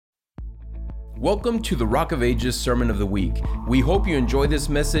Welcome to the Rock of Ages Sermon of the Week. We hope you enjoy this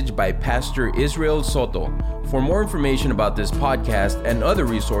message by Pastor Israel Soto. For more information about this podcast and other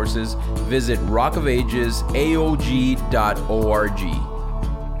resources, visit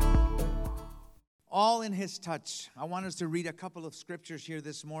rockofagesaog.org. All in His touch. I want us to read a couple of scriptures here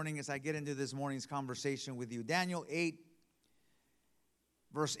this morning as I get into this morning's conversation with you. Daniel 8,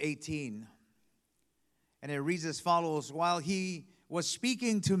 verse 18. And it reads as follows: While he was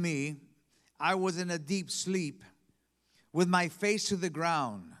speaking to me, I was in a deep sleep, with my face to the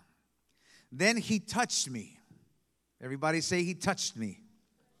ground. Then he touched me. Everybody say, He touched me.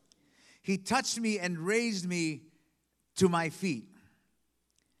 He touched me and raised me to my feet.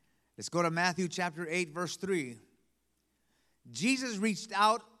 Let's go to Matthew chapter 8, verse 3. Jesus reached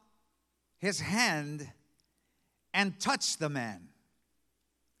out His hand and touched the man.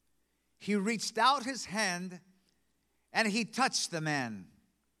 He reached out His hand and He touched the man.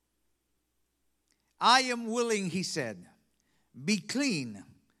 I am willing, He said, be clean.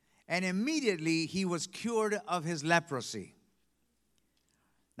 And immediately he was cured of his leprosy.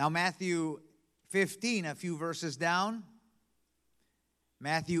 Now Matthew 15, a few verses down.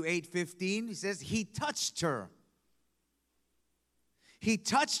 Matthew 8:15, he says, He touched her. He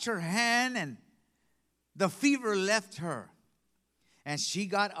touched her hand and the fever left her. And she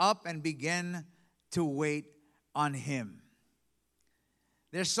got up and began to wait on Him.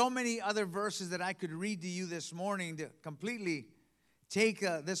 There's so many other verses that I could read to you this morning to completely take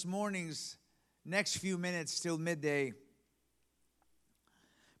this morning's next few minutes till midday.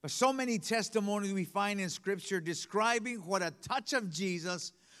 But so many testimonies we find in Scripture describing what a touch of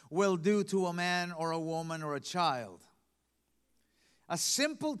Jesus will do to a man or a woman or a child. A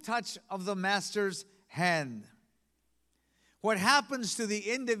simple touch of the Master's hand. What happens to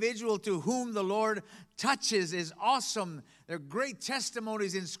the individual to whom the Lord touches is awesome. There are great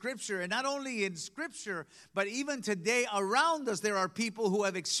testimonies in Scripture, and not only in Scripture, but even today around us there are people who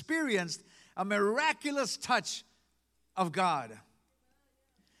have experienced a miraculous touch of God.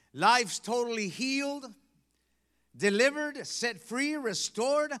 Lives totally healed, delivered, set free,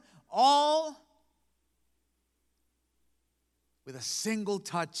 restored, all with a single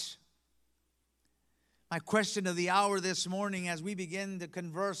touch. My question of the hour this morning as we begin to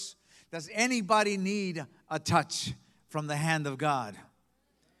converse: does anybody need a touch from the hand of God?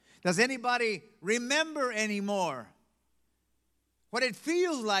 Does anybody remember anymore what it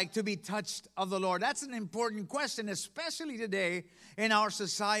feels like to be touched of the Lord? That's an important question, especially today in our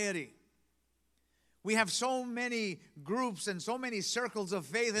society. We have so many groups and so many circles of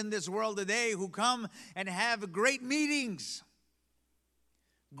faith in this world today who come and have great meetings.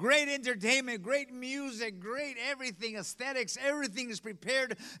 Great entertainment, great music, great everything, aesthetics, everything is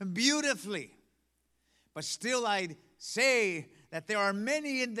prepared beautifully. But still I'd say that there are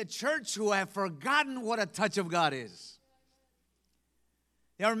many in the church who have forgotten what a touch of God is.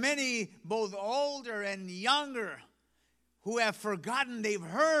 There are many, both older and younger, who have forgotten. They've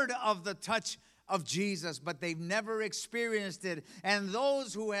heard of the touch of Jesus, but they've never experienced it. And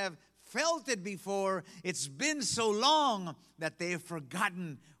those who have felt it before, it's been so long that they have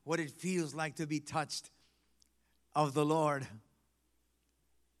forgotten what it feels like to be touched of the Lord.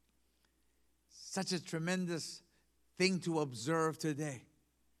 Such a tremendous thing to observe today.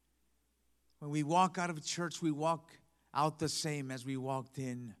 When we walk out of church, we walk out the same as we walked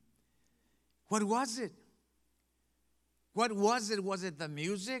in. What was it? What was it? Was it the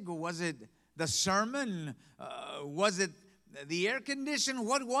music? Or was it the sermon? Was it the air condition?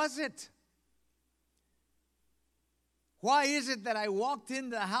 What was it? Why is it that I walked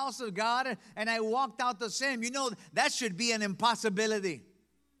into the house of God and I walked out the same? You know, that should be an impossibility.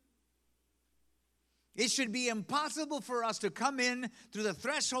 It should be impossible for us to come in through the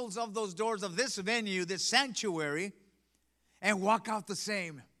thresholds of those doors of this venue, this sanctuary, and walk out the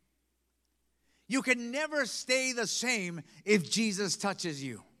same. You can never stay the same if Jesus touches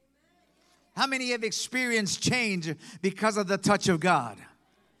you. How many have experienced change because of the touch of God?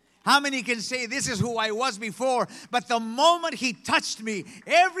 How many can say, this is who I was before, but the moment He touched me,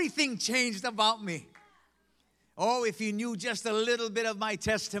 everything changed about me? Oh, if you knew just a little bit of my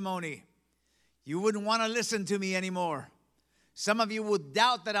testimony, you wouldn't want to listen to me anymore. Some of you would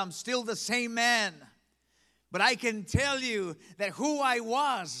doubt that I'm still the same man. But I can tell you that who I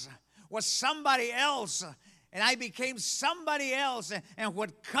was somebody else. And I became somebody else. And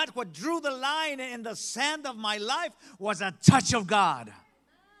what drew the line in the sand of my life was a touch of God.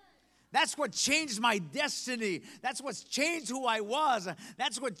 That's what changed my destiny. That's what changed who I was.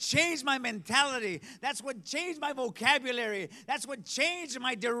 That's what changed my mentality. That's what changed my vocabulary. That's what changed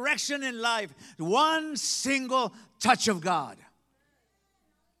my direction in life. One single touch of God.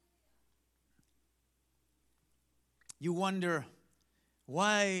 You wonder,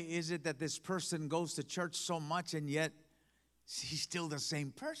 why is it that this person goes to church so much and yet he's still the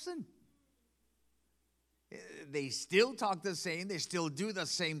same person? They still talk the same. They still do the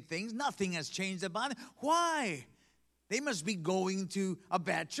same things. Nothing has changed about it. Why? They must be going to a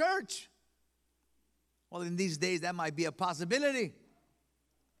bad church. Well, in these days, that might be a possibility.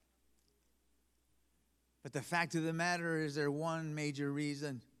 But the fact of the matter is, there's one major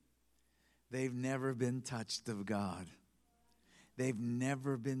reason. They've never been touched of God. They've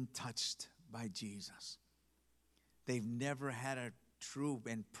never been touched by Jesus. They've never had a true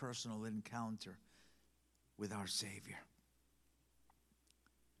and personal encounter with our Savior.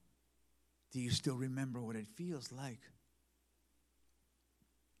 Do you still remember what it feels like?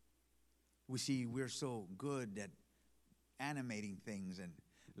 We see we're so good at animating things and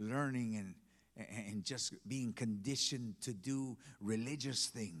learning and just being conditioned to do religious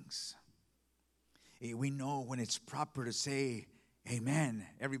things. We know when it's proper to say amen.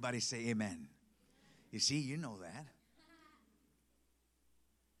 Everybody say amen. You see, you know that.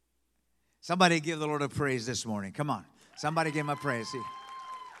 Somebody give the Lord a praise this morning. Come on. Somebody give him a praise.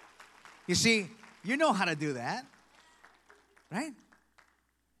 You see, you know how to do that. Right?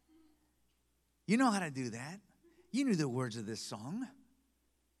 You know how to do that. You knew the words of this song.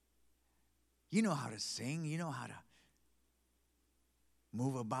 You know how to sing. You know how to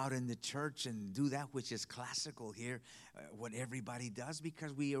move about in the church and do that which is classical here, what everybody does,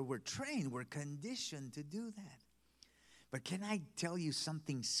 because we're trained, we're conditioned to do that. But can I tell you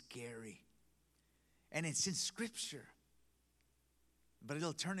something scary? And it's in Scripture. But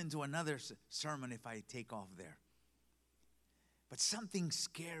it'll turn into another sermon if I take off there. But something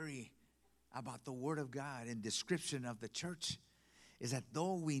scary about the Word of God and description of the church is that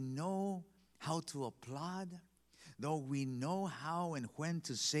though we know how to applaud, though we know how and when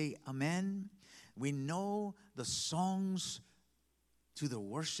to say amen, we know the songs to the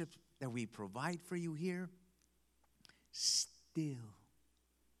worship that we provide for you here, still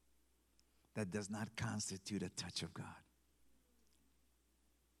that does not constitute a touch of God.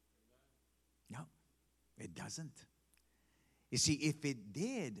 No, it doesn't. You see, if it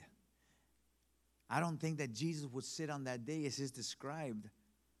did, I don't think that Jesus would sit on that day as is described,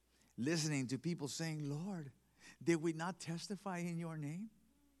 listening to people saying, Lord, did we not testify in your name?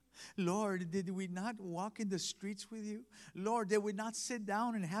 Lord, did we not walk in the streets with you? Lord, did we not sit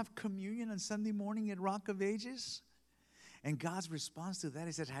down and have communion on Sunday morning at Rock of Ages? And God's response to that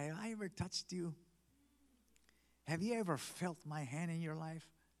is that, have I ever touched you? Have you ever felt my hand in your life?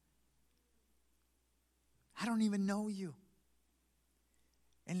 I don't even know you.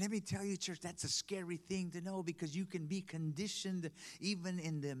 And let me tell you, church, that's a scary thing to know, because you can be conditioned even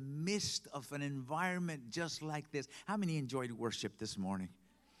in the midst of an environment just like this. How many enjoyed worship this morning?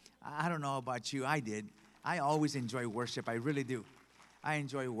 I don't know about you. I did. I always enjoy worship. I really do. I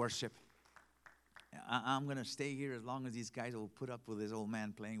enjoy worship. I'm going to stay here as long as these guys will put up with this old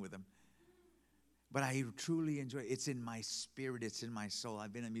man playing with them. But I truly enjoy it. It's in my spirit. It's in my soul.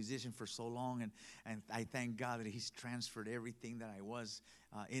 I've been a musician for so long, and I thank God that He's transferred everything that I was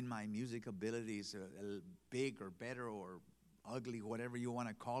in my music abilities, big or better or ugly, whatever you want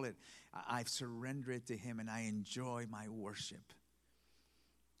to call it. I've surrendered it to Him, and I enjoy my worship.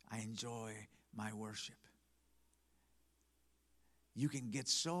 I enjoy my worship. You can get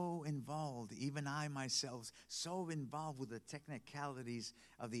so involved, even I myself, so involved with the technicalities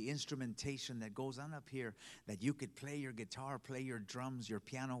of the instrumentation that goes on up here, that you could play your guitar, play your drums, your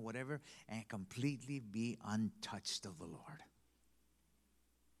piano, whatever, and completely be untouched of the Lord.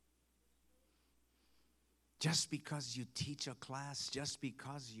 Just because you teach a class, just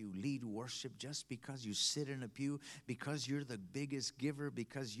because you lead worship, just because you sit in a pew, because you're the biggest giver,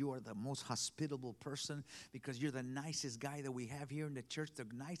 because you are the most hospitable person, because you're the nicest guy that we have here in the church, the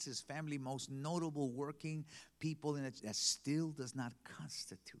nicest family, most notable working people in it, that still does not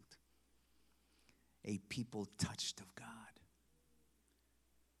constitute a people touched of God.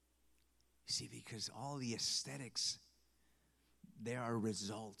 You see, because all the aesthetics, there are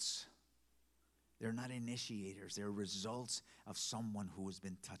results. They're not initiators. They're results of someone who has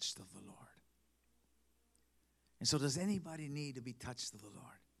been touched of the Lord. And so, does anybody need to be touched of the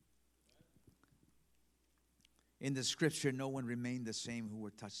Lord? In the Scripture, no one remained the same who were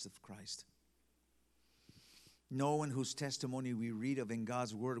touched of Christ. No one whose testimony we read of in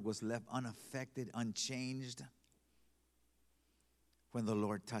God's Word was left unaffected, unchanged when the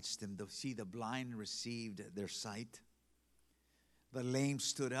Lord touched them. See, the blind received their sight. The lame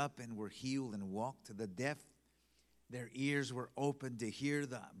stood up and were healed and walked. The deaf, their ears were opened to hear.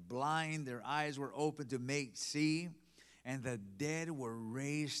 The blind, their eyes were opened to see. And the dead were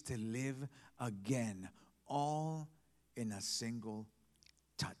raised to live again. All in a single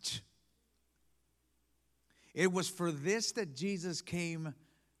touch. It was for this that Jesus came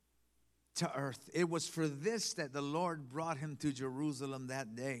to earth. It was for this that the Lord brought him to Jerusalem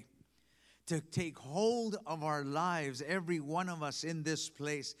that day. To take hold of our lives, every one of us in this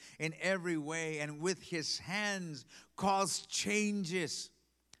place, in every way, and with his hands cause changes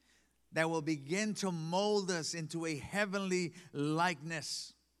that will begin to mold us into a heavenly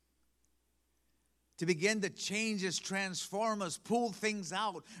likeness. To begin to change us, transform us, pull things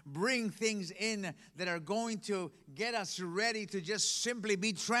out, bring things in that are going to get us ready to just simply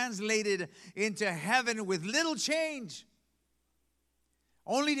be translated into heaven with little change.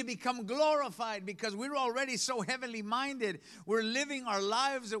 Only to become glorified, because we're already so heavenly minded. We're living our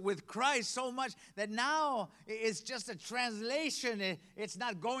lives with Christ so much that now it's just a translation. It's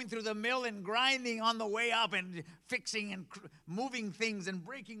not going through the mill and grinding on the way up and fixing and moving things and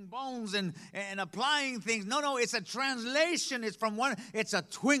breaking bones and applying things. No, it's a translation. It's a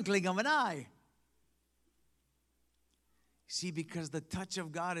twinkling of an eye. See, because the touch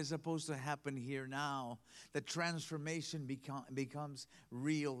of God is supposed to happen here now. The transformation becomes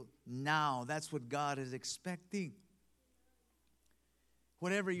real now. That's what God is expecting.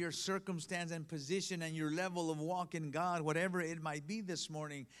 Whatever your circumstance and position and your level of walk in God, whatever it might be this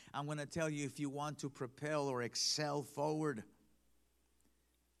morning, I'm going to tell you, if you want to propel or excel forward,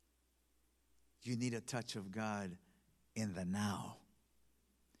 you need a touch of God in the now.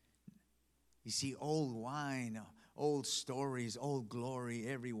 You see, old wine, old stories, old glory,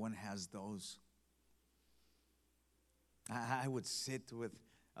 everyone has those. I would sit with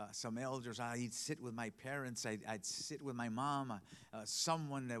some elders. I'd sit with my parents. I'd sit with my mom,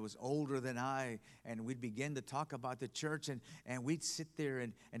 someone that was older than I, and we'd begin to talk about the church, and we'd sit there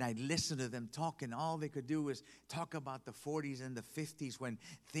and I'd listen to them talk, and all they could do was talk about the 40s and the 50s when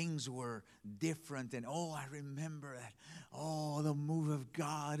things were different. And I remember that. The move of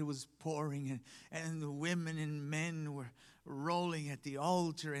God was pouring, and the women and men were rolling at the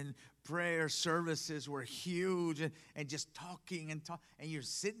altar, and prayer services were huge, and just talking and you're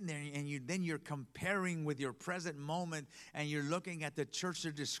sitting there, and then you're comparing with your present moment, and you're looking at the church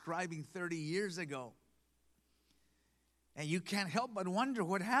they're describing 30 years ago, and you can't help but wonder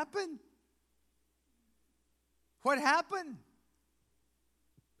what happened. What happened?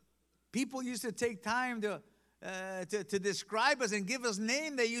 People used to take time to describe us and give us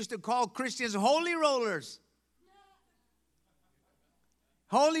names. They used to call Christians holy rollers.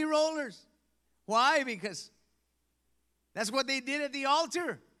 Holy rollers. Why? Because that's what they did at the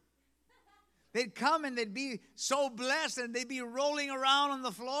altar. They'd come and they'd be so blessed, and they'd be rolling around on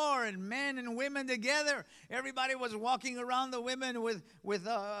the floor, and men and women together. Everybody was walking around the women with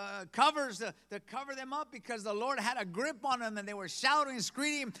covers to cover them up, because the Lord had a grip on them, and they were shouting,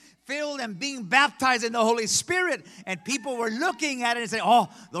 screaming, filled and being baptized in the Holy Spirit. And people were looking at it and saying,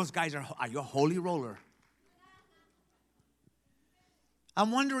 those guys are you a holy roller? I'm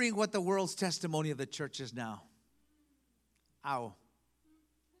wondering what the world's testimony of the church is now. I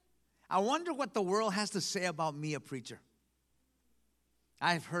wonder what the world has to say about me, a preacher.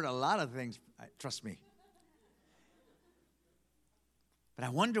 I've heard a lot of things, trust me. But I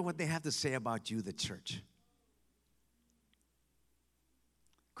wonder what they have to say about you, the church.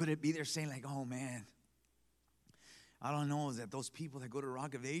 Could it be they're saying like, oh man, I don't know, is that those people that go to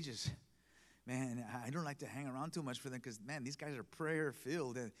Rock of Ages, man, I don't like to hang around too much for them, because, man, these guys are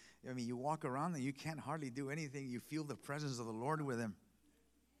prayer-filled. I mean, you walk around and you can't hardly do anything. You feel the presence of the Lord with them.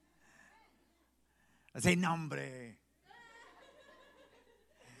 I say, nombre.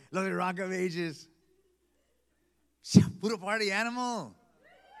 Lo de Rock of Ages. Puro party animal.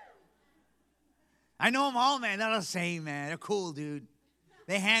 I know them all, man. They're the same, man. They're cool, dude.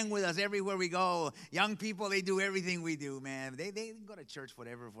 They hang with us everywhere we go. Young people, they do everything we do, man. They go to church for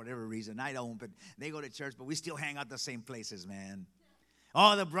whatever reason. I don't, but they go to church, but we still hang out the same places, man.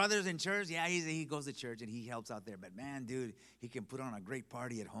 The brothers in church, yeah, he goes to church and he helps out there. But, man, dude, he can put on a great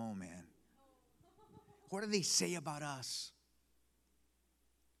party at home, man. What do they say about us?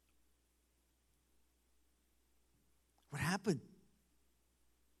 What happened?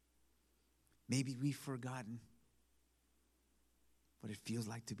 Maybe we've forgotten what it feels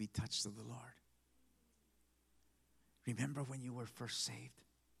like to be touched of the Lord. Remember when you were first saved?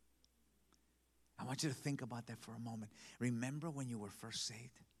 I want you to think about that for a moment. Remember when you were first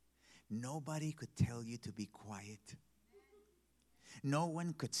saved? Nobody could tell you to be quiet. No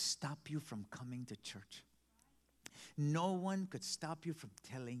one could stop you from coming to church. No one could stop you from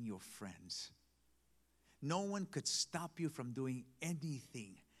telling your friends. No one could stop you from doing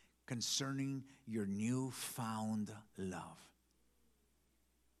anything concerning your newfound love.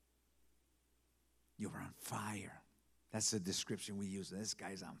 You were on fire That's the description we use. This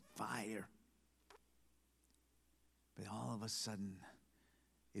guy's on fire. But all of a sudden,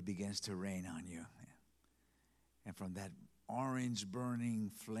 it begins to rain on you. And from that orange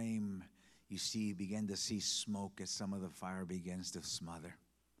burning flame, you begin to see smoke as some of the fire begins to smother.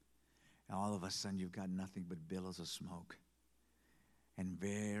 And all of a sudden, you've got nothing but billows of smoke and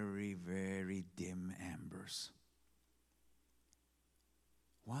very, very dim embers.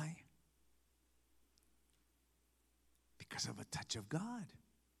 Why? Because of a touch of God.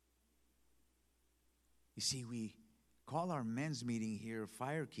 You see, we call our men's meeting here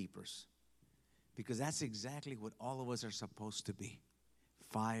fire keepers, because that's exactly what all of us are supposed to be,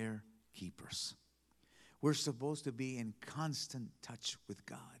 fire keepers. We're supposed to be in constant touch with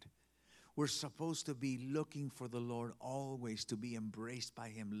God. We're supposed to be looking for the Lord always, to be embraced by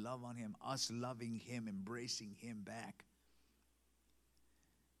Him, love on Him, us loving Him, embracing Him back.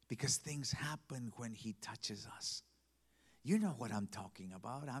 Because things happen when He touches us. You know what I'm talking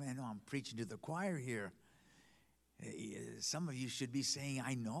about. I know I'm preaching to the choir here. Some of you should be saying,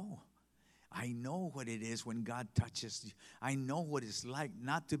 I know. I know what it is when God touches you. I know what it's like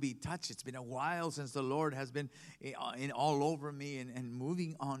not to be touched. It's been a while since the Lord has been all over me and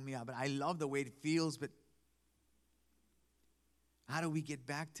moving on me. But I love the way it feels. But how do we get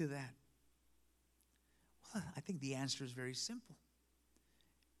back to that? Well, I think the answer is very simple.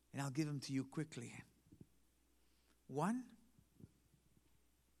 And I'll give them to you quickly. One,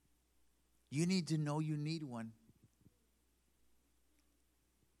 you need to know you need one.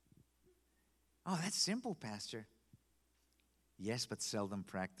 Oh, that's simple, Pastor. Yes, but seldom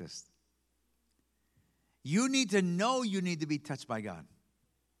practiced. You need to know you need to be touched by God.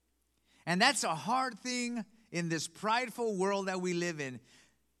 And that's a hard thing in this prideful world that we live in,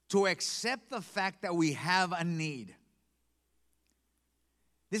 to accept the fact that we have a need.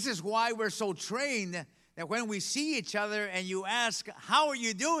 This is why we're so trained that when we see each other and you ask, how are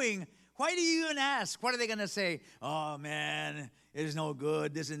you doing? Why do you even ask? What are they going to say? Oh, man, it is no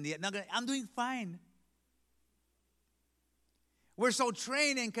good, this and that. I'm doing fine. We're so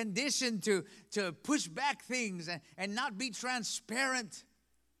trained and conditioned to push back things and not be transparent.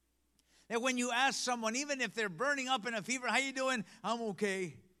 That when you ask someone, even if they're burning up in a fever, how you doing? I'm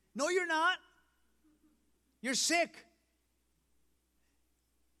okay. No, you're not. You're sick.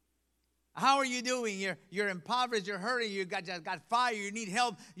 How are you doing? You're impoverished, you're hurting, you got fire, you need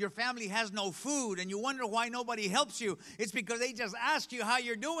help, your family has no food, and you wonder why nobody helps you. It's because they just asked you how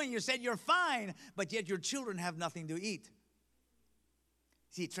you're doing. You said you're fine, but yet your children have nothing to eat.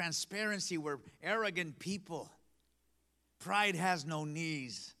 See, transparency, we're arrogant people. Pride has no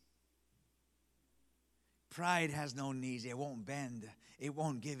knees. Pride has no knees. It won't bend. It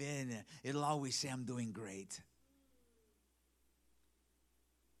won't give in. It'll always say, I'm doing great.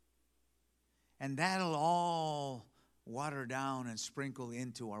 And that'll all water down and sprinkle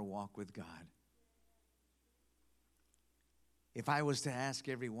into our walk with God. If I was to ask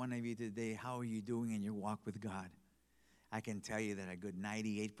every one of you today, how are you doing in your walk with God? I can tell you that a good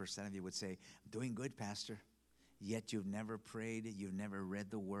 98% of you would say, I'm doing good, Pastor. Yet you've never prayed, you've never read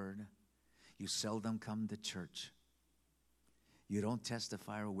the Word, you seldom come to church. You don't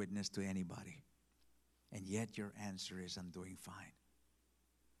testify or witness to anybody. And yet your answer is, I'm doing fine.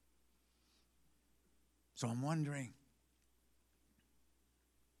 So I'm wondering,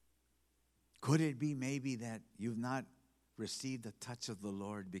 could it be maybe that you've not received the touch of the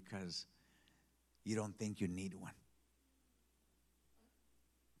Lord because you don't think you need one?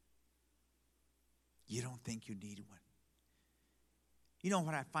 You don't think you need one. You know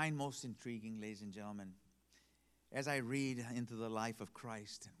what I find most intriguing, ladies and gentlemen, as I read into the life of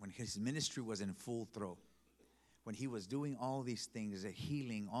Christ, when His ministry was in full throw, when He was doing all these things,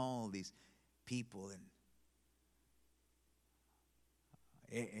 healing all these people and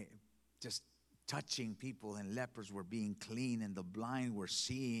just touching people, and lepers were being clean, and the blind were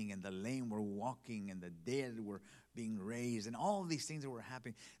seeing, and the lame were walking, and the dead were being raised, and all these things that were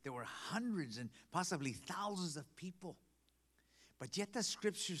happening. There were hundreds and possibly thousands of people. But yet the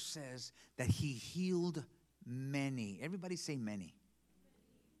scripture says that He healed many. Everybody say many.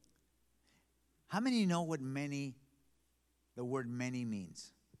 How many know what many, the word many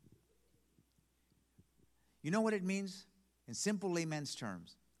means? You know what it means? In simple layman's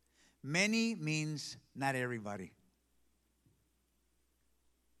terms, many means not everybody.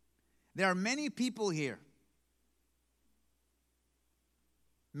 There are many people here.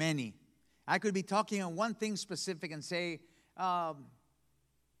 Many. I could be talking on one thing specific and say, a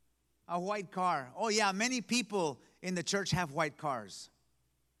white car. Oh yeah, many people in the church have white cars.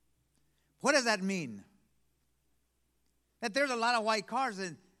 What does that mean? That there's a lot of white cars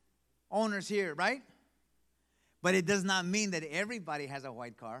and owners here, right? But it does not mean that everybody has a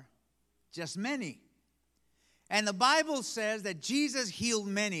white car, just many. And the Bible says that Jesus healed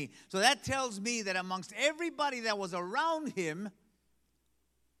many. So that tells me that amongst everybody that was around him,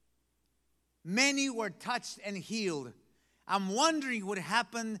 many were touched and healed. I'm wondering what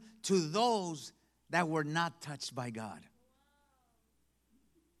happened to those that were not touched by God.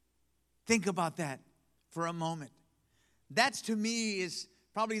 Think about that for a moment. That to me is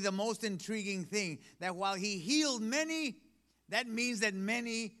probably the most intriguing thing. That while he healed many, that means that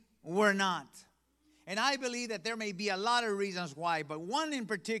many were not. And I believe that there may be a lot of reasons why, but one in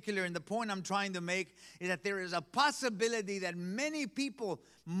particular, and the point I'm trying to make, is that there is a possibility that many people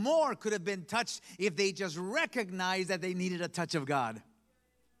more could have been touched if they just recognized that they needed a touch of God.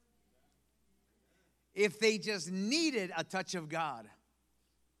 If they just needed a touch of God.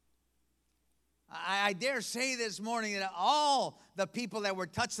 I dare say this morning that all the people that were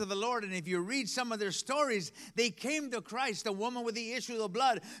touched of the Lord, and if you read some of their stories, they came to Christ. The woman with the issue of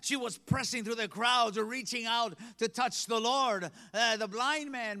blood, she was pressing through the crowds or reaching out to touch the Lord. The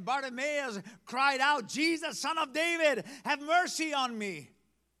blind man, Bartimaeus, cried out, Jesus, Son of David, have mercy on me.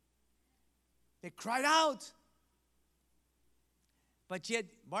 They cried out. But yet,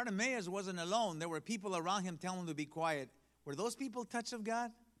 Bartimaeus wasn't alone. There were people around him telling him to be quiet. Were those people touched of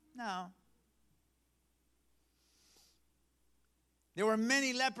God? No. There were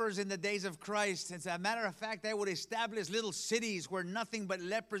many lepers in the days of Christ. As a matter of fact, they would establish little cities where nothing but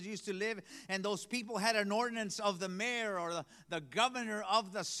lepers used to live. And those people had an ordinance of the mayor or the governor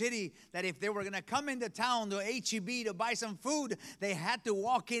of the city that if they were going to come into town to H-E-B to buy some food, they had to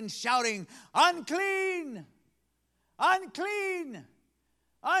walk in shouting, unclean, unclean,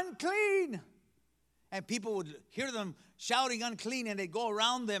 unclean. And people would hear them shouting unclean and they'd go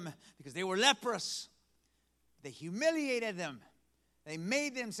around them because they were leprous. They humiliated them. They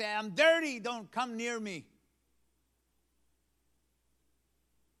made them say, I'm dirty, don't come near me.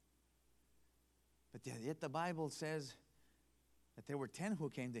 But yet the Bible says that there were 10 who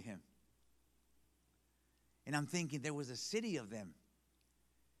came to him. And I'm thinking there was a city of them.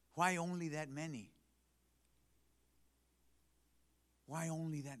 Why only that many? Why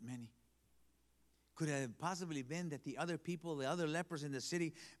only that many? Could it have possibly been that the other people, the other lepers in the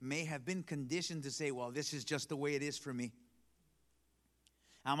city may have been conditioned to say, well, this is just the way it is for me.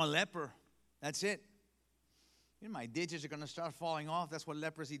 I'm a leper. That's it. You know, my digits are going to start falling off. That's what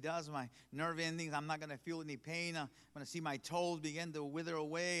leprosy does. My nerve endings, I'm not going to feel any pain. I'm going to see my toes begin to wither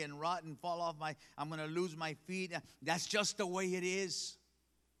away and rot and fall off. I'm going to lose my feet. That's just the way it is.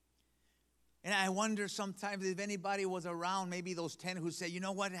 And I wonder sometimes if anybody was around, maybe those 10 who say, you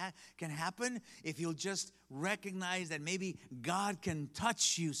know what can happen? If you'll just recognize that maybe God can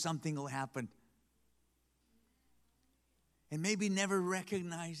touch you, something will happen. And maybe never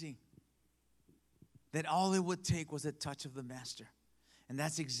recognizing that all it would take was a touch of the Master. And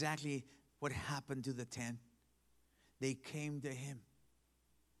that's exactly what happened to the 10. They came to him.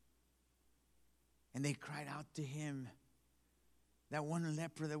 And they cried out to him. That one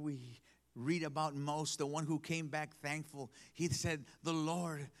leper that we read about most, the one who came back thankful, he said, the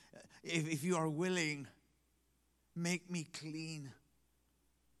Lord, if you are willing, make me clean.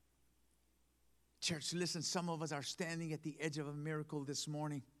 Church, listen, some of us are standing at the edge of a miracle this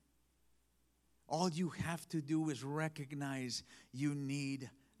morning. All you have to do is recognize you need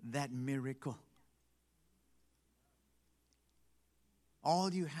that miracle.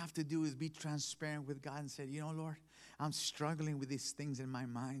 All you have to do is be transparent with God and say, you know, Lord, I'm struggling with these things in my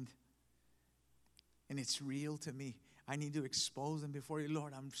mind. And it's real to me. I need to expose them before you.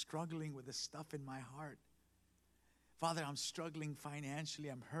 Lord, I'm struggling with this stuff in my heart. Father, I'm struggling financially.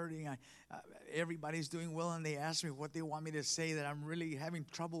 I'm hurting. Everybody's doing well, and they ask me what they want me to say, that I'm really having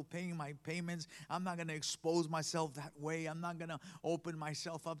trouble paying my payments. I'm not going to expose myself that way. I'm not going to open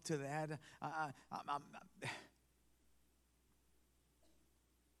myself up to that.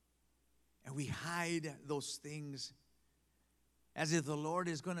 And we hide those things as if the Lord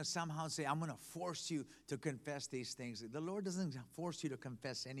is going to somehow say, I'm going to force you to confess these things. The Lord doesn't force you to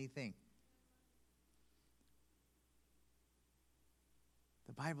confess anything.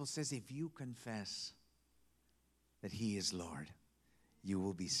 The Bible says if you confess that he is Lord, you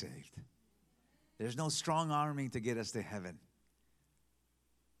will be saved. There's no strong arming to get us to heaven.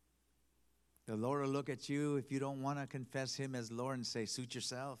 The Lord will look at you if you don't want to confess him as Lord and say, suit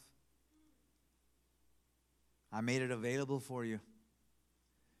yourself. I made it available for you.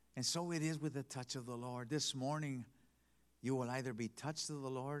 And so it is with the touch of the Lord. This morning, you will either be touched of the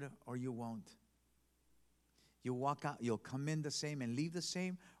Lord or you won't. You'll walk out, you'll come in the same and leave the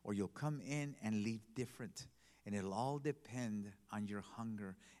same, or you'll come in and leave different. And it'll all depend on your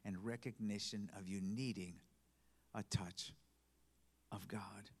hunger and recognition of you needing a touch of God.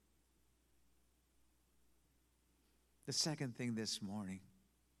 The second thing this morning,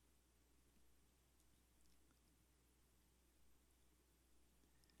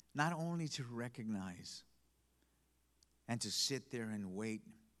 not only to recognize and to sit there and wait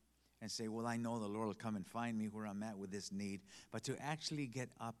and say, well, I know the Lord will come and find me where I'm at with this need, but to actually get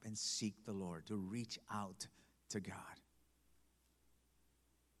up and seek the Lord, to reach out to God.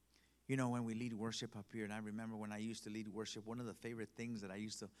 You know, when we lead worship up here, and I remember when I used to lead worship, one of the favorite things that I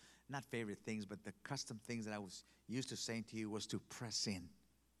used to, not favorite things, but the custom things that I was used to saying to you was to press in.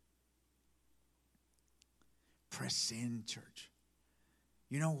 Press in, church.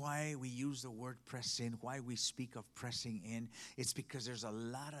 You know why we use the word press in, why we speak of pressing in? It's because there's a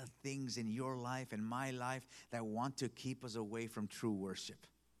lot of things in your life and my life that want to keep us away from true worship.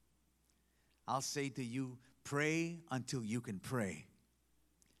 I'll say to you, pray until you can pray.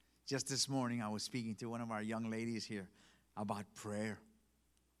 Just this morning, I was speaking to one of our young ladies here about prayer.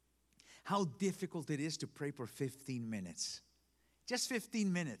 How difficult it is to pray for 15 minutes. Just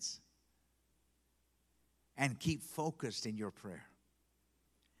 15 minutes. And keep focused in your prayer.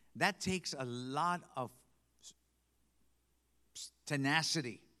 That takes a lot of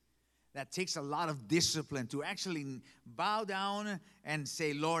tenacity. That takes a lot of discipline to actually bow down and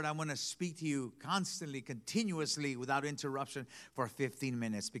say, Lord, I want to speak to you constantly, continuously, without interruption for 15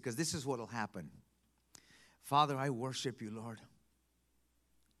 minutes. Because this is what will happen. Father, I worship you, Lord.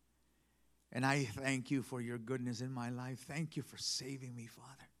 And I thank you for your goodness in my life. Thank you for saving me,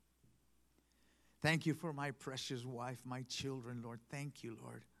 Father. Thank you for my precious wife, my children, Lord. Thank you,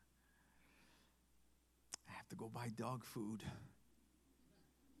 Lord. I have to go buy dog food.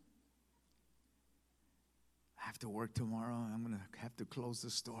 I have to work tomorrow. I'm going to have to close the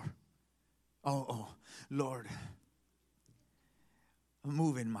store. Oh, Lord.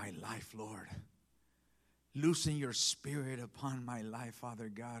 Move in my life, Lord. Loosen your spirit upon my life, Father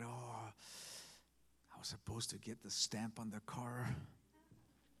God. Oh, I was supposed to get the stamp on the car.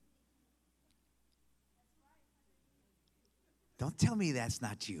 Don't tell me that's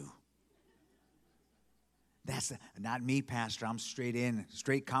not you. That's not me, Pastor. I'm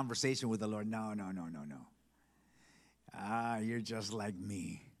straight conversation with the Lord. No. You're just like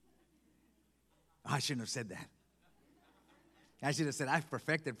me. I shouldn't have said that. I should have said, I've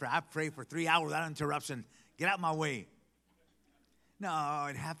perfected prayer. I pray for 3 hours without interruption. Get out my way. No,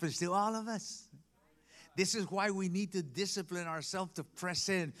 it happens to all of us. This is why we need to discipline ourselves to press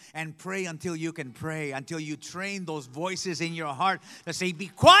in and pray until you can pray, until you train those voices in your heart that say, be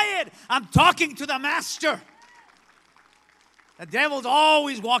quiet, I'm talking to the Master. The devil's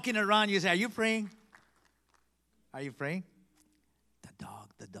always walking around. You say, are you praying? Are you praying?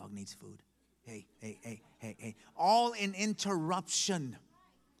 The dog needs food. Hey. All in interruption.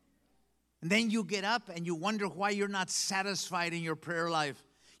 And then you get up and you wonder why you're not satisfied in your prayer life.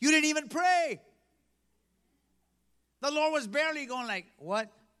 You didn't even pray. The Lord was barely going like,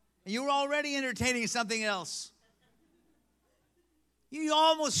 what? And you were already entertaining something else. You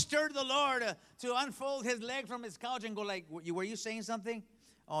almost stirred the Lord to unfold his leg from his couch and go like, were you saying something?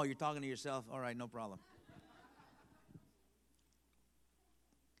 Oh, you're talking to yourself. All right, no problem.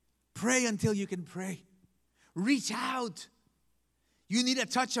 Pray until you can pray. Reach out. You need a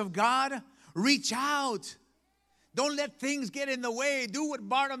touch of God? Reach out. Don't let things get in the way. Do what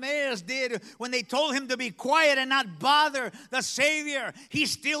Bartimaeus did when they told him to be quiet and not bother the Savior. He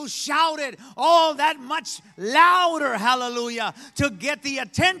still shouted all that much louder, hallelujah, to get the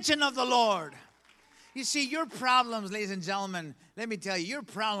attention of the Lord. You see, your problems, ladies and gentlemen, let me tell you, your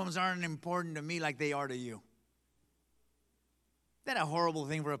problems aren't important to me like they are to you. Is that a horrible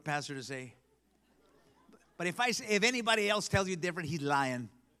thing for a pastor to say? But if anybody else tells you different, he's lying.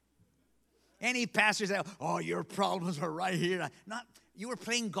 Any pastor say, oh, your problems are right here. You were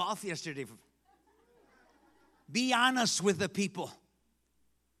playing golf yesterday. Be honest with the people.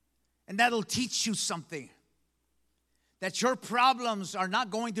 And that'll teach you something. That your problems are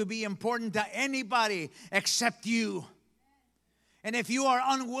not going to be important to anybody except you. And if you are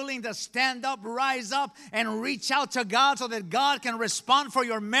unwilling to stand up, rise up, and reach out to God so that God can respond for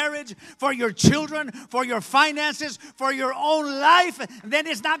your marriage, for your children, for your finances, for your own life, then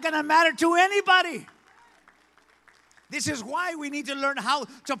it's not going to matter to anybody. This is why we need to learn how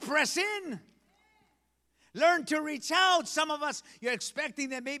to press in. Learn to reach out. Some of us, you're expecting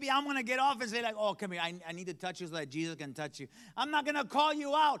that maybe I'm going to get off and say like, oh, come here, I need to touch you so that Jesus can touch you. I'm not going to call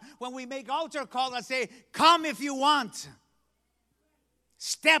you out. When we make altar calls, I say, come if you want.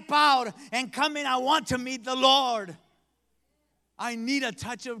 Step out and come in. I want to meet the Lord. I need a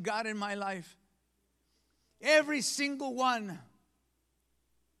touch of God in my life. Every single one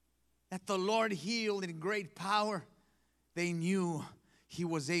that the Lord healed in great power, they knew He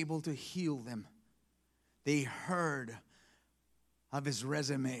was able to heal them. They heard of His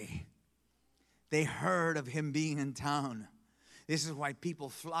resume. They heard of Him being in town. This is why people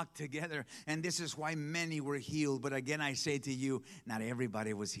flocked together, and this is why many were healed. But again, I say to you, not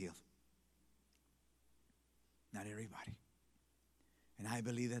everybody was healed. Not everybody. And I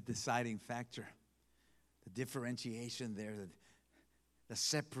believe that deciding factor, the differentiation there, the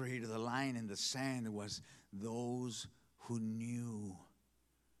separator, the line in the sand was those who knew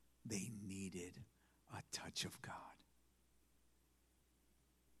they needed a touch of God.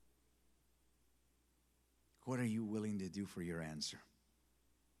 What are you willing to do for your answer?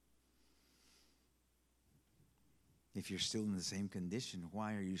 If you're still in the same condition,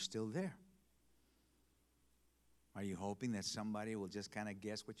 why are you still there? Are you hoping that somebody will just kind of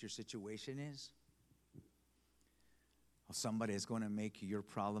guess what your situation is? Or somebody is going to make your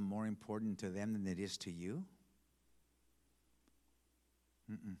problem more important to them than it is to you?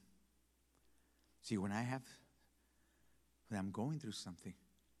 See, when I'm going through something,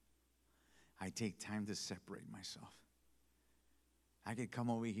 I take time to separate myself. I could come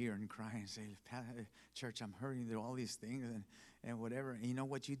over here and cry and say, church, I'm hurting through all these things and whatever. And you know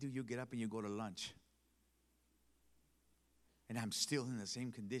what you do? You get up and you go to lunch. And I'm still in the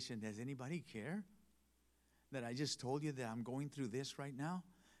same condition. Does anybody care that I just told you that I'm going through this right now?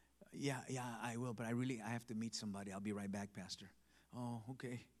 Yeah, I will. But I have to meet somebody. I'll be right back, Pastor. Oh,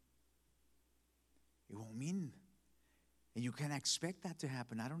 okay. It won't mean. And you can't expect that to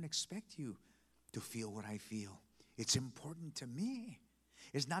happen. I don't expect you to feel what I feel. It's important to me.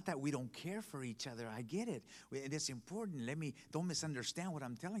 It's not that we don't care for each other. I get it. It is important. Don't misunderstand what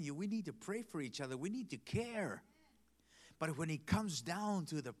I'm telling you. We need to pray for each other. We need to care. But when it comes down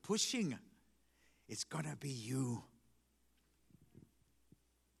to the pushing, it's going to be you.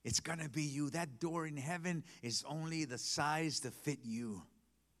 It's going to be you. That door in heaven is only the size to fit you.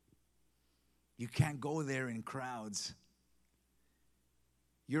 You can't go there in crowds.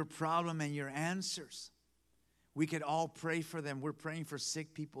 Your problem and your answers. We could all pray for them. We're praying for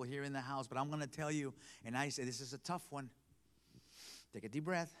sick people here in the house. But I'm going to tell you, and I say this is a tough one. Take a deep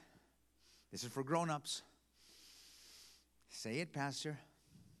breath. This is for grown-ups. Say it, Pastor.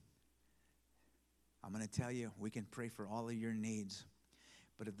 I'm going to tell you, we can pray for all of your needs.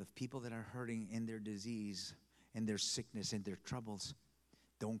 But if the people that are hurting in their disease, in their sickness, in their troubles,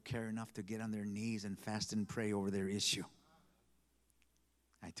 don't care enough to get on their knees and fast and pray over their issue.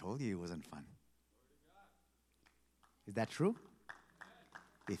 I told you it wasn't fun. Is that true?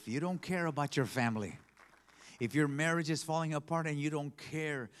 If you don't care about your family, if your marriage is falling apart and you don't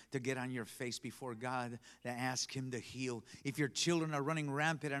care to get on your face before God to ask Him to heal, if your children are running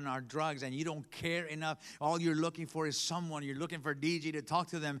rampant and are drugs and you don't care enough, all you're looking for is someone, you're looking for DJ to talk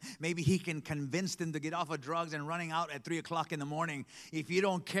to them, maybe he can convince them to get off of drugs and running out at 3 o'clock in the morning. If you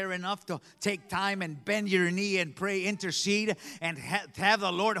don't care enough to take time and bend your knee and pray, intercede, and have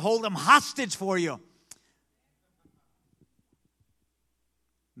the Lord hold them hostage for you,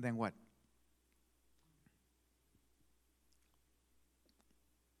 then what?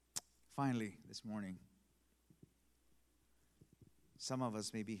 Finally, this morning, some of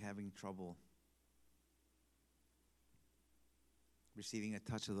us may be having trouble receiving a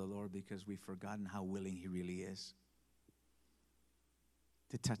touch of the Lord because we've forgotten how willing He really is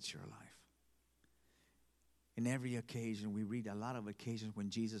to touch your life. In every occasion, we read a lot of occasions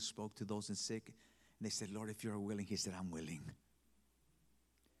when Jesus spoke to those sick, and they said, Lord, if you're willing, He said, I'm willing.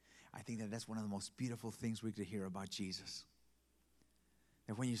 I think that that's one of the most beautiful things we could hear about Jesus.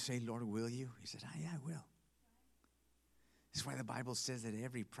 And when you say, Lord, will you? He said, yeah, I will. That's why the Bible says that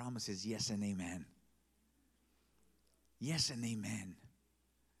every promise is yes and amen. Yes and amen.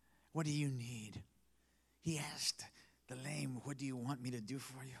 What do you need? He asked the lame, what do you want me to do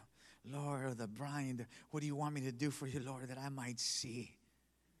for you? Lord, the blind, what do you want me to do for you, Lord, that I might see?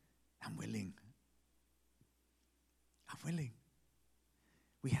 I'm willing. I'm willing.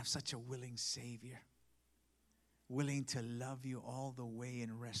 We have such a willing Savior. Willing to love you all the way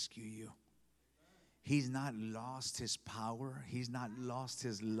and rescue you. He's not lost His power. He's not lost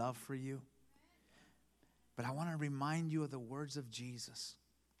His love for you. But I want to remind you of the words of Jesus.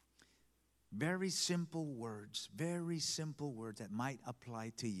 Very simple words that might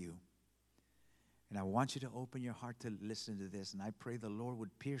apply to you. And I want you to open your heart to listen to this. And I pray the Lord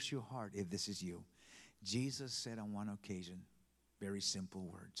would pierce your heart if this is you. Jesus said on one occasion, very simple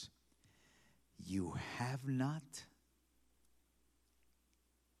words. You have not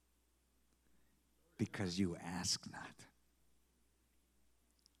because you ask not.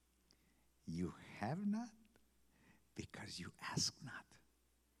 You have not because you ask not.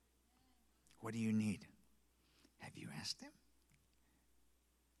 What do you need? Have you asked him?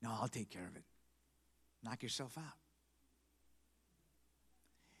 No, I'll take care of it. Knock yourself out.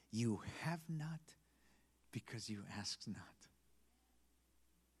 You have not because you ask not.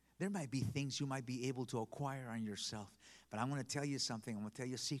 There might be things you might be able to acquire on yourself, but I'm going to tell you something. I'm going to tell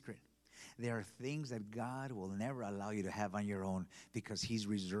you a secret. There are things that God will never allow you to have on your own because he's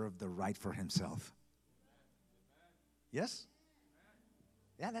reserved the right for himself. Yes?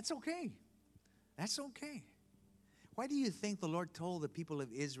 Yeah, that's okay. That's okay. Why do you think the Lord told the people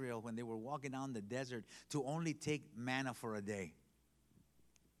of Israel when they were walking down the desert to only take manna for a day?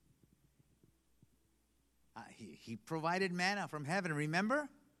 He provided manna from heaven, remember?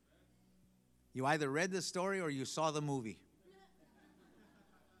 You either read the story or you saw the movie.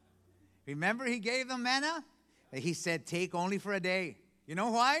 Remember he gave them manna? He said, take only for a day. You know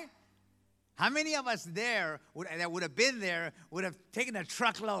why? How many of us that would have been there would have taken a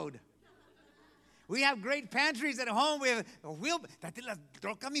truckload? We have great pantries at home. We have a wheel. Date la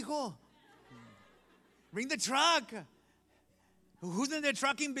troca, mijo. Bring the truck. Who's in the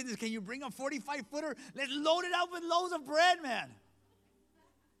trucking business? Can you bring a 45-footer? Let's load it up with loaves of bread, man.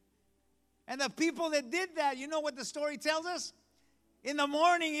 And the people that did that, you know what the story tells us? In the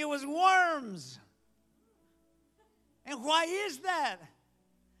morning, it was worms. And why is that?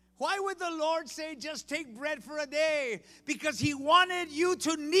 Why would the Lord say just take bread for a day? Because he wanted you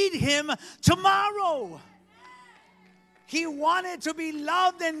to need him tomorrow. He wanted to be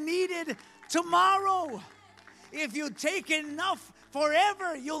loved and needed tomorrow. If you take enough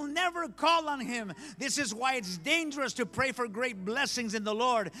forever, you'll never call on him. This is why it's dangerous to pray for great blessings in the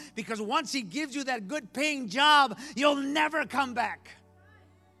Lord, because once he gives you that good paying job, you'll never come back.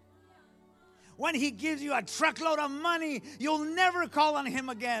 When he gives you a truckload of money, you'll never call on him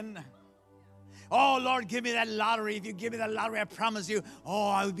again. Oh, Lord, give me that lottery. If you give me that lottery, I promise you, oh,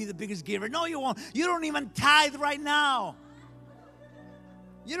 I would be the biggest giver. No, you won't. You don't even tithe right now.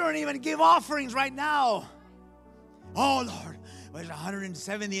 You don't even give offerings right now. Oh, Lord, there's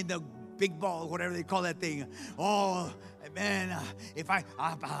 170 in the big ball, whatever they call that thing. Oh, man, if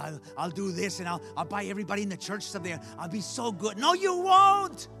I'll do this and I'll buy everybody in the church something. I'll be so good. No, you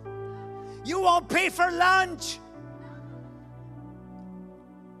won't. You won't pay for lunch.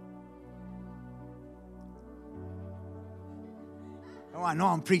 Oh, I know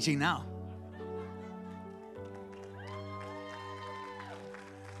I'm preaching now.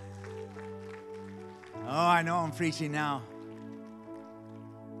 Oh, I know I'm preaching now.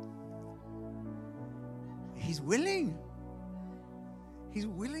 He's willing. He's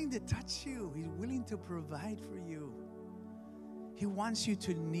willing to touch you. He's willing to provide for you. He wants you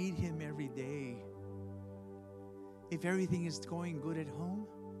to need him every day. If everything is going good at home,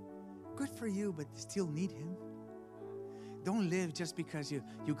 good for you, but still need him. Don't live just because you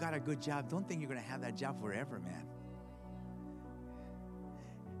got a good job. Don't think you're going to have that job forever, man.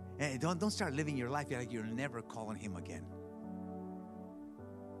 Hey, don't start living your life like you'll never call on him again.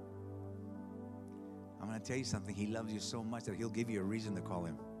 I'm going to tell you something. He loves you so much that he'll give you a reason to call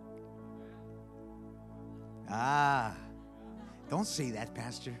him. Don't say that,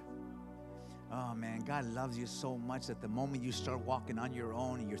 Pastor. Oh, man, God loves you so much that the moment you start walking on your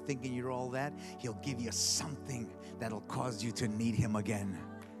own and you're thinking you're all that, he'll give you something that'll cause you to need him again.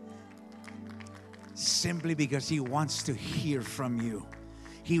 Simply because he wants to hear from you.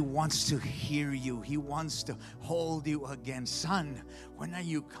 He wants to hear you. He wants to hold you again. Son, when are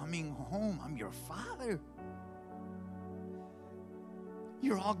you coming home? I'm your father.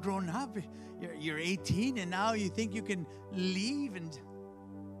 You're all grown up. You're 18 and now you think you can leave. And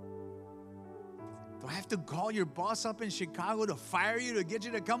do I have to call your boss up in Chicago to fire you to get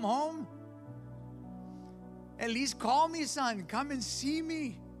you to come home? At least call me, son. Come and see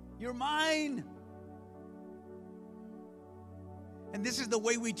me. You're mine. And this is the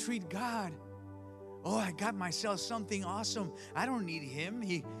way we treat God. Oh, I got myself something awesome. I don't need him.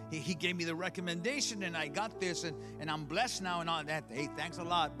 He gave me the recommendation and I got this and I'm blessed now and all that. Hey, thanks a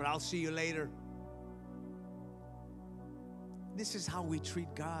lot, but I'll see you later. This is how we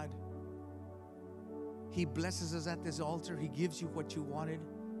treat God. He blesses us at this altar. He gives you what you wanted.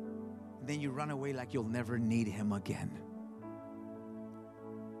 And then you run away like you'll never need him again.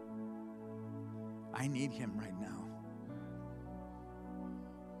 I need him right now.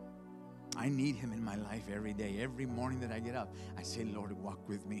 I need him in my life every day. Every morning that I get up, I say, Lord, walk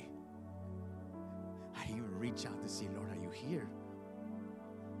with me. I even reach out to say, Lord, are you here?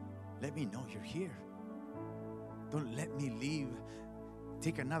 Let me know you're here. Don't let me leave.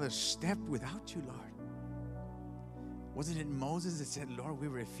 Take another step without you, Lord. Wasn't it Moses that said, Lord, we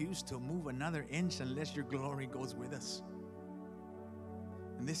refuse to move another inch unless your glory goes with us?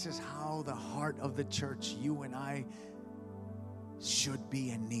 And this is how the heart of the church, you and I, should be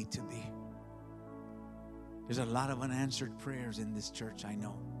and need to be. There's a lot of unanswered prayers in this church, I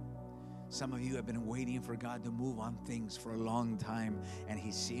know. Some of you have been waiting for God to move on things for a long time, and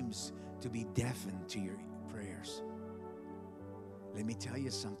He seems to be deafened to your prayers. Let me tell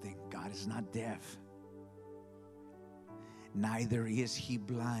you something. God is not deaf. Neither is He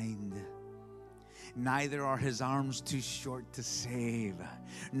blind. Neither are His arms too short to save,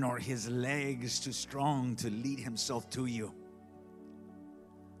 nor His legs too strong to lead Himself to you.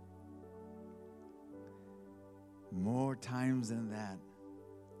 More times than that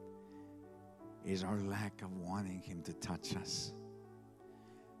is our lack of wanting Him to touch us,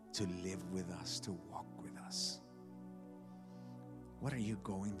 to live with us, to walk with us. What are you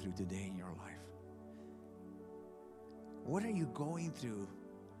going through today in your life? What are you going through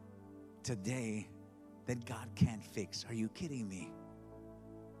today that God can't fix? Are you kidding me?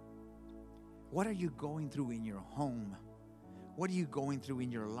 What are you going through in your home? What are you going through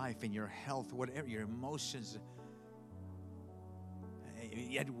in your life, in your health, whatever, your emotions,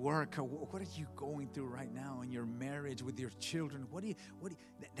 at work? What are you going through right now in your marriage, with your children?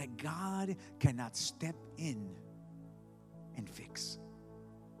 That God cannot step in and fix?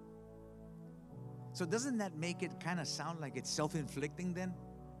 So doesn't that make it kind of sound like it's self-inflicting then?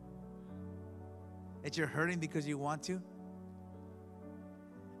 That you're hurting because you want to?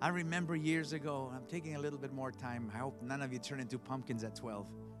 I remember years ago, I'm taking a little bit more time. I hope none of you turn into pumpkins at 12.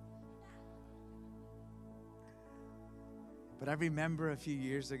 But I remember a few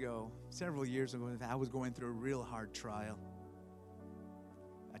years ago, several years ago, I was going through a real hard trial.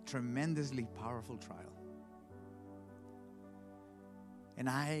 A tremendously powerful trial. And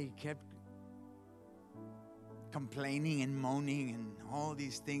I kept complaining and moaning and all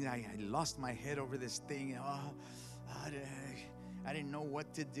these things. I lost my head over this thing. I didn't know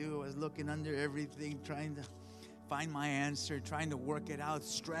what to do. I was looking under everything, trying to find my answer, trying to work it out,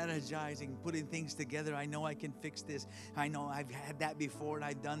 strategizing, putting things together. I know I can fix this. I know I've had that before and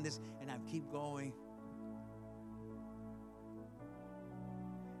I've done this, and I keep going.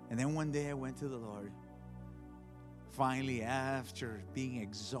 And then one day I went to the Lord. Finally, after being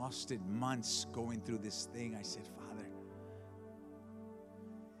exhausted months going through this thing, I said, Father,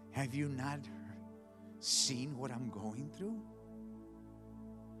 have you not seen what I'm going through?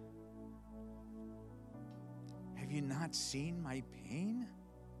 Have you not seen my pain?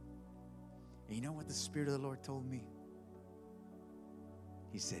 And you know what the Spirit of the Lord told me?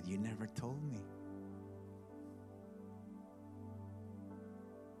 He said, you never told me.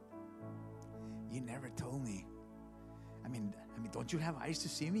 You never told me. I mean, don't you have eyes to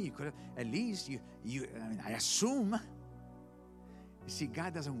see me? You could have, at least I assume. You see,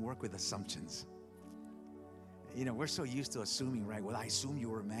 God doesn't work with assumptions. You know, we're so used to assuming, right? Well, I assume you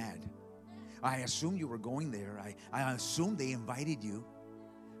were mad. I assume you were going there. I assume they invited you.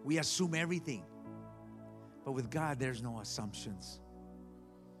 We assume everything. But with God, there's no assumptions.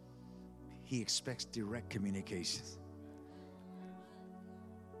 He expects direct communication.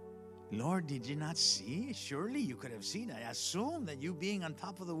 Lord, did you not see? Surely you could have seen. I assume that you being on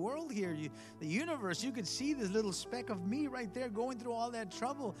top of the world here, the universe, you could see this little speck of me right there going through all that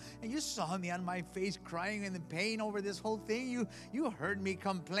trouble. And you saw me on my face crying in the pain over this whole thing. You heard me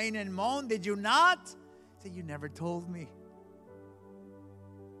complain and moan, did you not? I said, you never told me.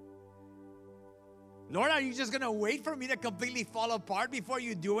 Lord, are you just going to wait for me to completely fall apart before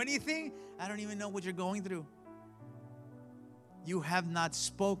you do anything? I don't even know what you're going through. You have not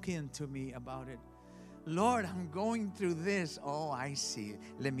spoken to me about it. Lord, I'm going through this. Oh, I see.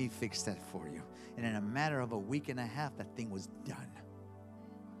 Let me fix that for you. And in a matter of a week and a half, that thing was done.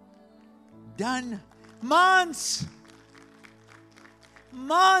 Done. Months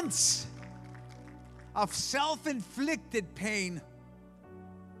of self-inflicted pain.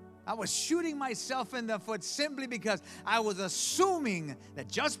 I was shooting myself in the foot simply because I was assuming that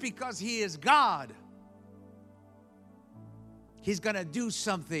just because He is God, He's going to do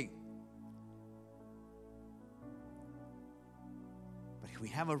something. But we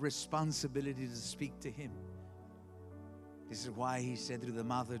have a responsibility to speak to Him. This is why He said through the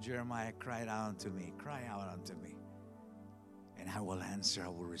mouth of Jeremiah, cry out unto me, cry out unto me. And I will answer, I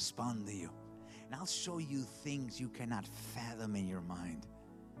will respond to you. And I'll show you things you cannot fathom in your mind.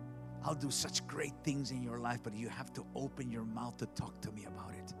 I'll do such great things in your life, but you have to open your mouth to talk to me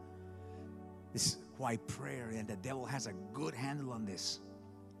about it. This is why prayer, and the devil has a good handle on this.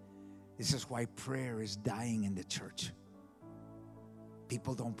 This is why prayer is dying in the church.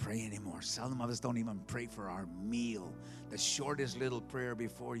 People don't pray anymore. Some of us don't even pray for our meal. The shortest little prayer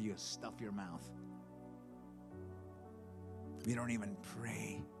before you stuff your mouth. We don't even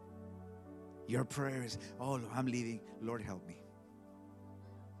pray. Your prayer is, oh, I'm leaving. Lord, help me.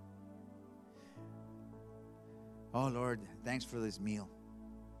 Oh, Lord, thanks for this meal.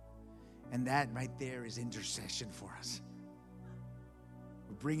 And that right there is intercession for us.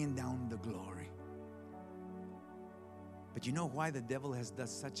 We're bringing down the glory. But you know why the devil has done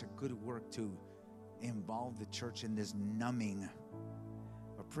such a good work to involve the church in this numbing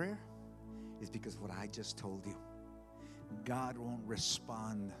of prayer? Is because what I just told you. God won't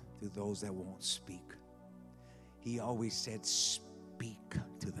respond to those that won't speak. He always said, speak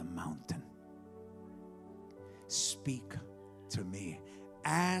to the mountain. Speak to me.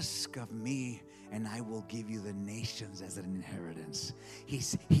 Ask of me, and I will give you the nations as an inheritance.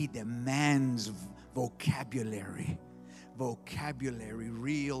 He demands vocabulary,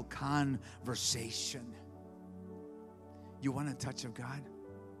 real conversation. You want a touch of God?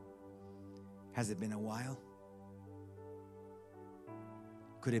 Has it been a while?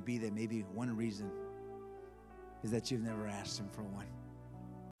 Could it be that maybe one reason is that you've never asked Him for one?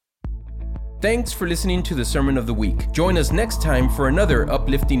 Thanks for listening to the Sermon of the Week. Join us next time for another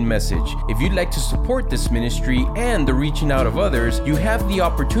uplifting message. If you'd like to support this ministry and the reaching out of others, you have the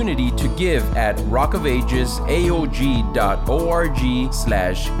opportunity to give at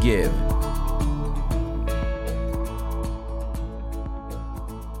rockofagesaog.org/give.